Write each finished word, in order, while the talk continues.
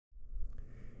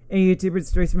Hey YouTube,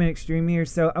 it's RacermanXtreme here.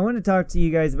 So I want to talk to you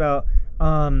guys about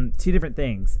two different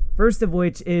things. First of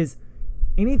which is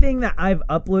anything that I've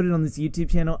uploaded on this YouTube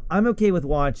channel, I'm okay with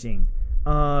watching.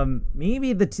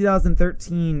 Maybe the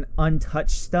 2013 untouched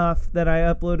stuff that I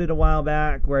uploaded a while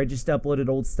back, where I just uploaded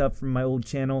old stuff from my old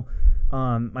channel,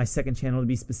 my second channel to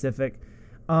be specific.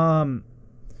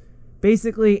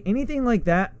 Basically anything like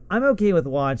that, I'm okay with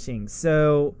watching.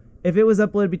 So if it was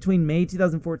uploaded between May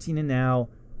 2014 and now,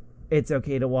 it's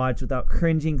okay to watch without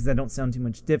cringing, because I don't sound too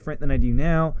much different than I do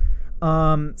now.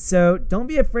 So don't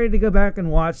be afraid to go back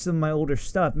and watch some of my older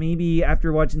stuff. Maybe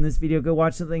after watching this video, go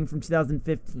watch something from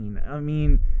 2015. I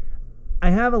mean, I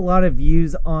have a lot of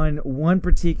views on one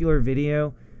particular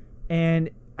video, and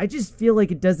I just feel like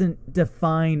it doesn't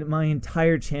define my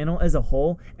entire channel as a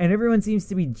whole, and everyone seems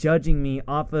to be judging me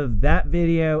off of that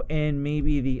video and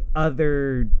maybe the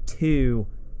other two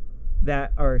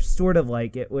that are sort of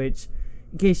like it, which,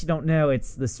 in case you don't know,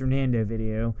 it's the Fernando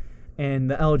video and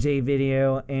the LJ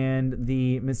video and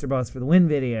the Mr. Boss for the Win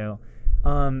video.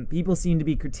 People seem to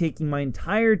be critiquing my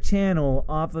entire channel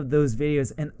off of those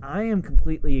videos, and I am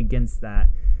completely against that.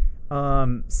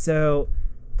 So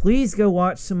please go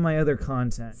watch some of my other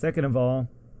content. Second of all,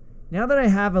 now that I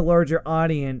have a larger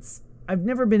audience, I've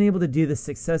never been able to do this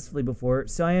successfully before,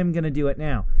 so I am going to do it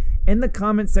now. In the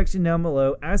comment section down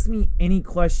below, ask me any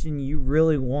question you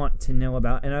really want to know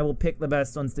about, and I will pick the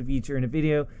best ones to feature in a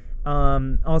video,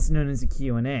 also known as a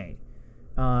Q&A.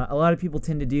 A lot of people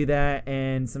tend to do that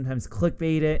and sometimes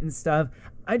clickbait it and stuff.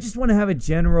 I just want to have a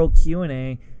general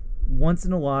Q&A once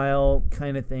in a while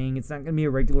kind of thing. It's not going to be a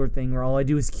regular thing where all I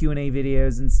do is Q&A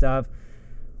videos and stuff,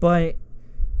 but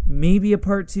maybe a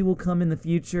part 2 will come in the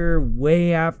future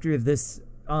way after this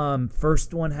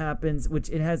first one happens, which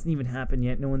it hasn't even happened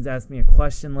yet. No one's asked me a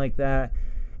question like that,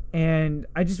 and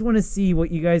I just want to see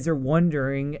what you guys are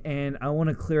wondering, and I want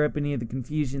to clear up any of the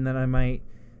confusion that I might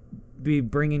be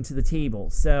bringing to the table.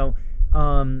 So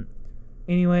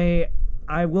anyway,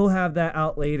 I will have that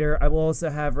out later. I will also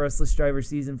have Restless Driver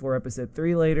Season 4 Episode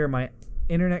 3 later. My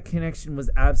internet connection was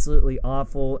absolutely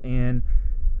awful, and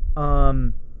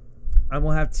I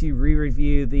will have to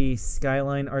re-review the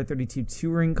Skyline R32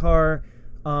 touring car,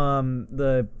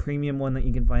 the premium one that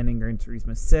you can find in Gran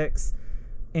Turismo 6.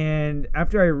 And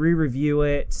after I re-review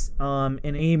it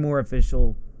in a more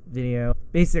official video,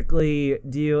 basically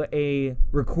do a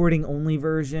recording only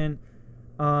version.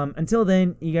 Until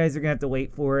then, you guys are gonna have to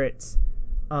wait for it.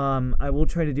 I will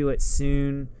try to do it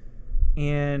soon,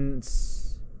 and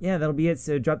yeah, that'll be it.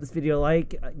 So drop this video a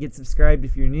like, get subscribed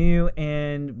if you're new,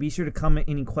 and be sure to comment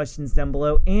any questions down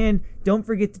below, and don't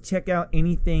forget to check out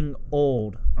anything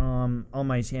old on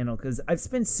my channel, because I've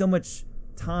spent so much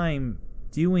time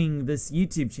doing this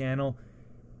YouTube channel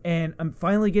and I'm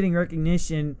finally getting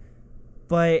recognition,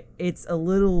 but it's a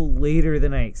little later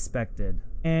than I expected.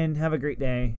 And have a great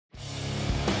day.